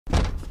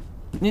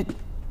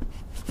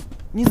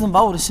你怎么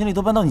把我的行李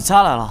都搬到你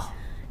家来了？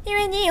因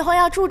为你以后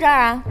要住这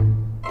儿啊。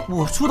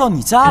我住到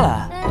你家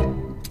来？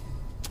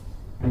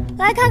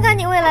来看看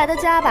你未来的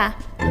家吧。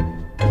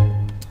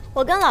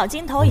我跟老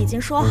金头已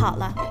经说好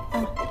了，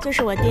就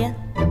是我爹。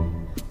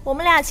我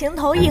们俩情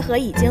投意合，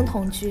已经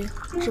同居。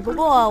只不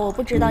过我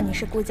不知道你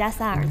是顾家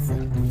3儿子。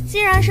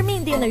既然是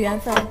命定的缘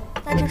分，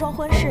那这桩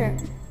婚事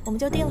我们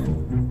就定了。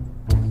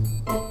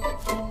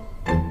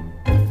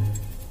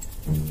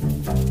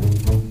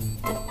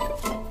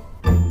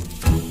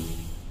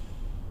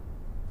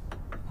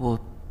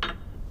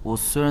我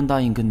虽然答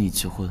应跟你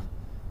结婚，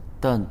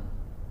但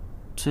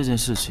这件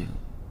事情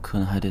可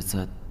能还得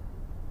再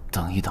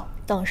等一等。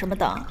等什么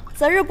等？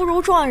择日不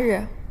如撞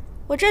日。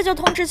我这就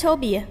通知丘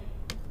比，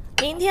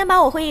明天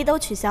把我会议都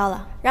取消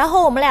了，然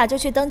后我们俩就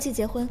去登记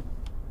结婚。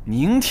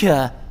明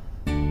天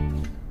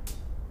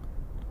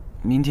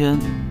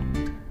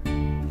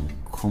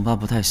恐怕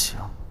不太行，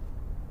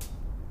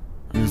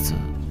日子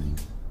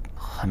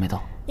还没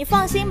到。你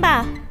放心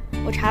吧，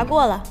我查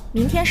过了，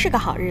明天是个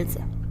好日子，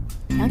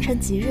良辰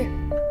吉日。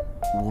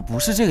我不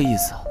是这个意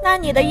思。那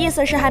你的意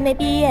思是还没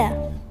毕业？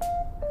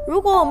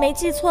如果我没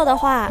记错的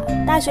话，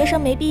大学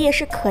生没毕业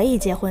是可以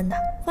结婚的，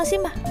放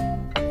心吧。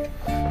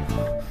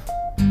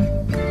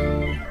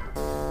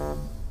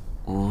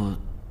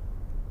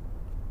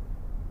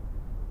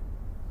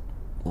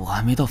我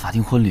还没到法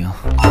定婚龄。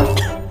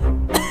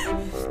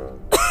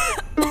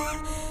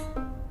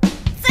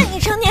在你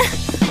成年，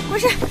不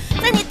是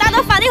在你达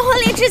到法定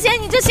婚龄之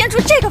前，你就先出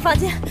这个房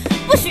间，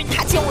不许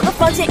踏进我的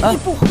房间一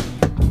步。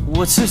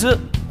我其实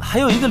还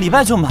有1个礼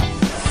拜就满。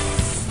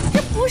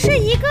这不是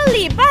1个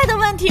礼拜的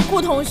问题，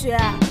顾同学，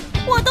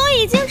我都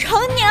已经成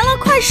年了，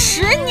快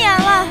10年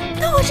了。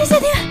但我这些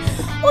天，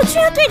我居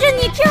然对着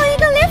你这样一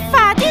个连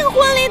法定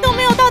婚龄都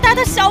没有到达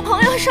的小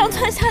朋友上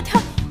蹿下跳。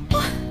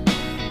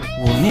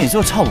我们也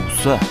就差5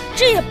岁，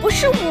这也不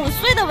是5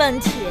岁的问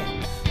题。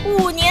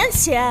5年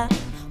前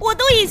我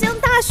都已经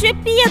大学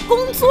毕业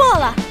工作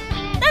了，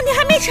但你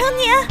还没成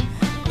年，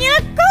你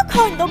连高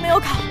考你都没有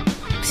考，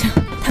不行，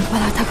太可怕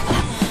了，太可怕了，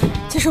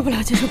接受不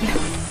了，接受不了。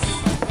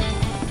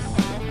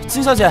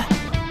金小姐，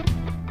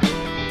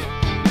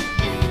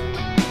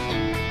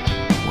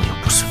我又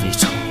不是未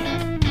成年。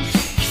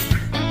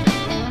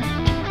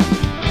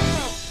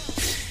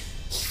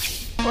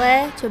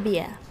喂，丘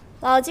比。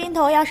老金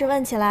头要是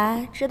问起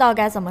来，知道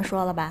该怎么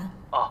说了吧？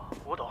哦，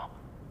我懂。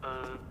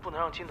不能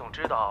让金董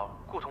知道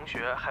顾同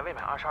学还未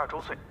满22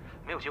周岁，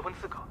没有结婚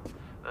资格。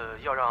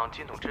要让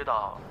金董知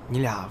道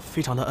你俩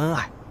非常的恩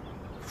爱，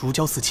如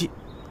胶似漆，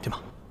对吗？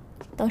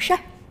懂事儿。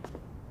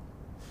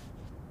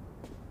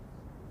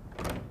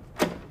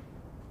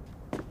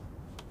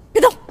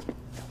别动。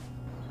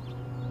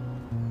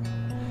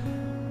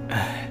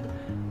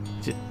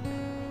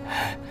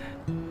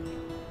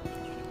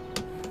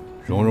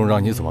蓉蓉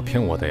让你怎么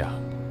骗我的呀？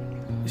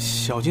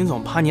小金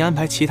总怕您安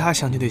排其他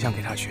相亲对象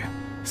给他学，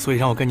所以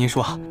让我跟您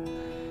说，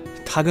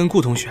他跟顾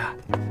同学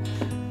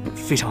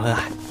非常恩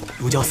爱，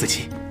如胶似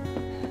漆。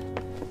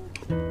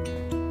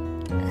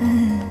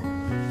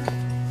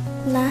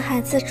男孩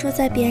子住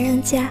在别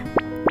人家，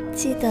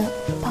记得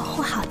保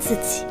护好自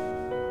己。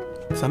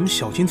咱们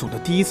小金总的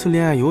第1次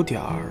恋爱有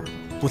点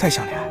不太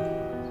像恋爱，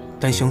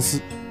单相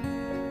思。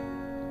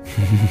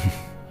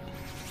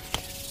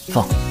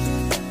放。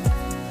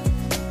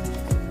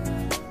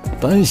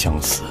单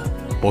相思，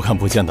我看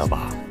不见得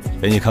吧。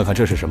给你看看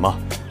这是什么？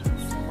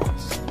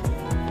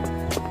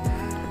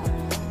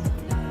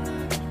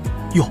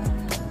哟，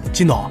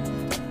金董，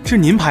这是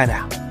您拍的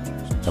呀？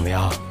怎么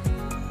样，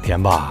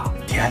甜吧？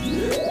甜？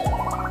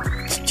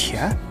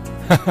甜？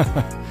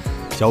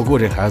小顾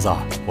这孩子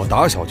啊，我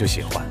打小就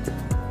喜欢。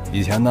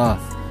以前呢，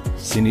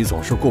心里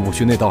总是过不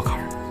去那道坎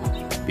儿，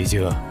毕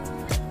竟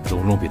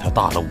蓉蓉比他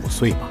大了5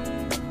岁嘛。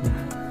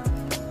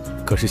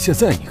可是现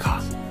在你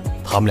看，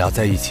他们俩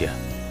在一起。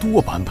多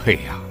般配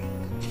呀，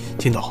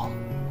金董。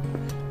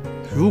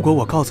如果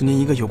我告诉您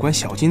一个有关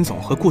小金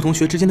总和顾同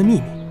学之间的秘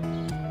密，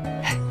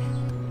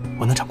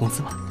我能涨工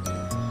资吗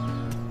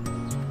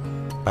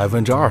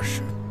？20%。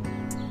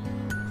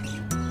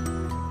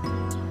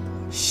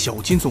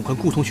小金总和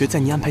顾同学在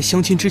您安排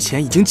相亲之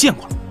前已经见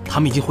过了，他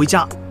们已经回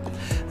家。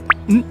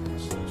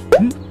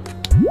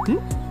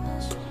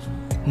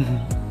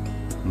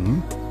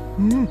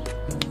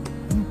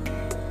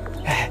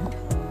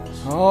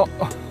好。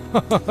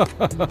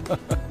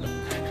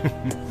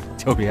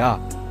丘比啊，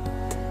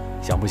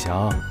想不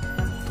想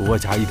多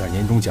加一点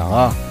年终奖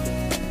啊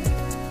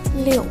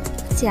？6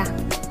加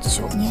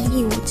9年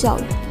义务教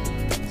育，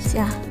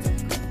加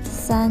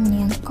3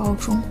年高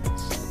中，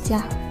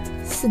加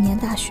4年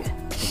大学。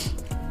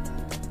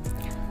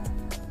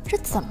这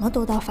怎么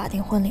都到法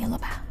定婚龄了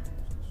吧？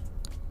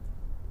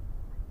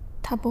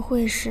他不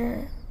会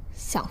是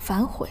想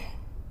反悔，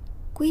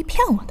故意骗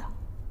我的？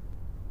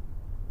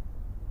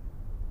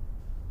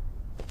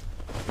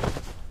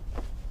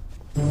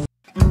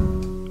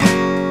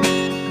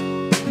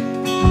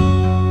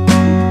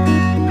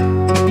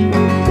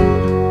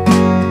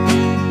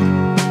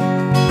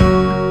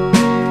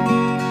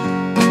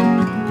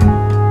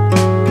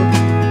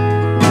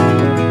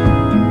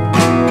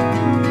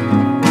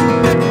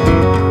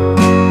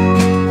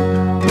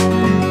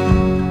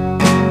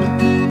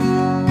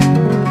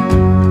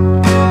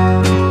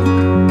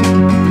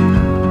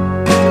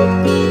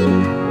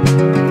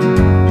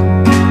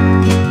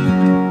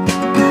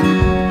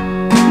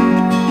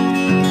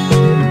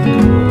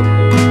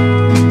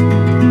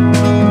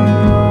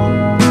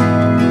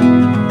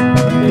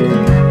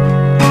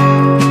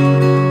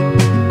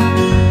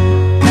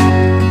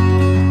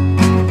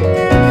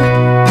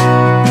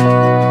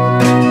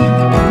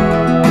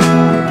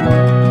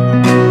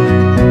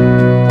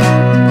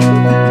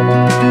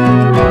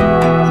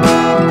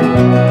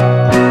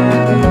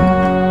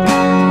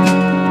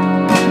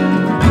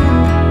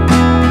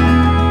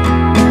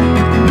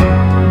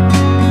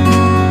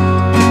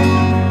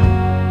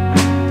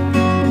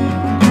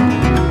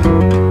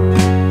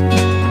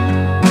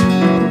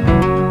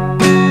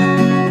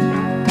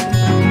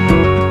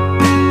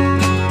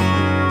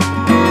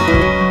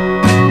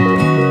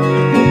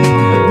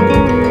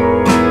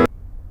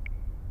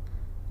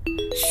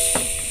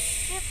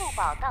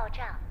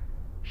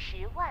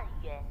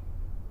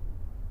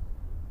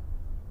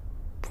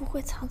不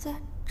会藏在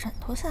枕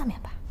头下面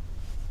吧？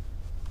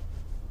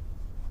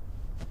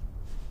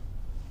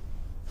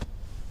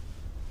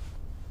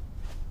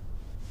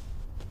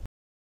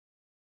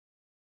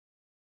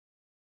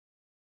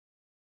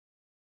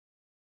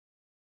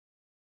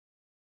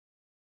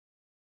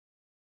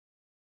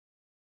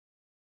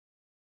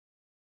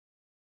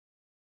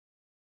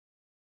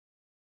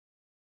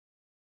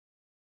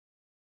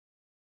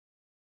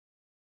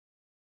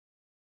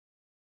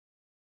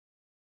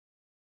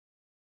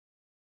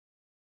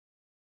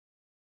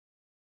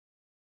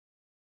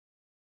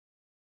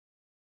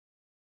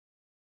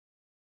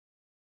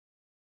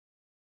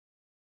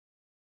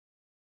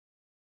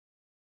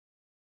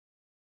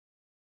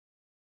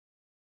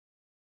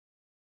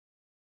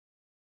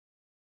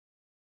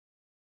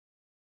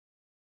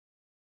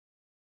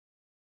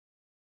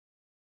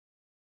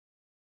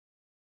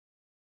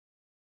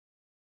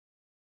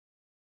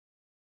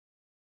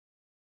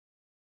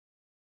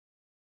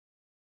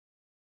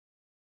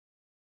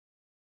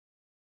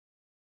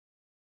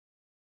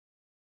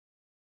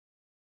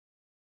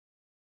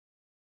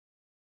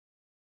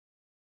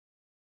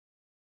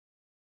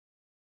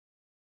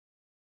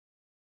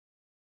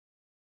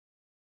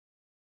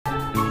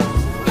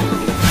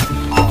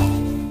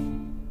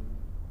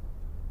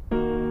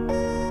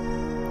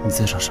你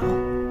在想啥？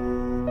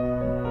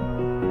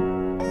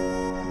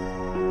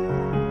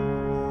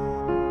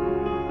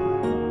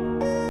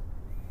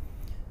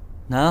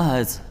男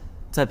孩子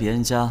在别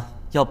人家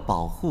要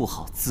保护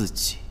好自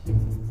己。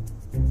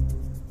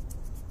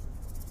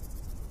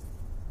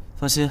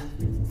放心，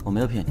我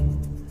没有骗你，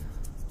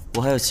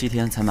我还有7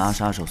天才满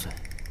22周岁。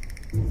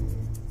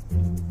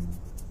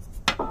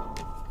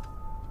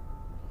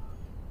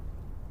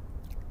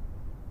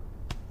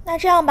那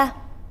这样吧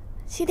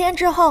，7天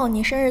之后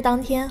你生日当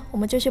天，我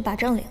们就去把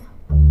证领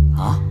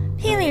了。啊？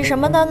聘礼什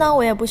么的呢，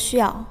我也不需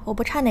要，我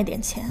不差那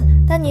点钱。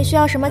但你需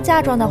要什么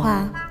嫁妆的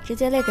话，直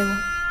接列给我。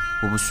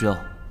我不需要。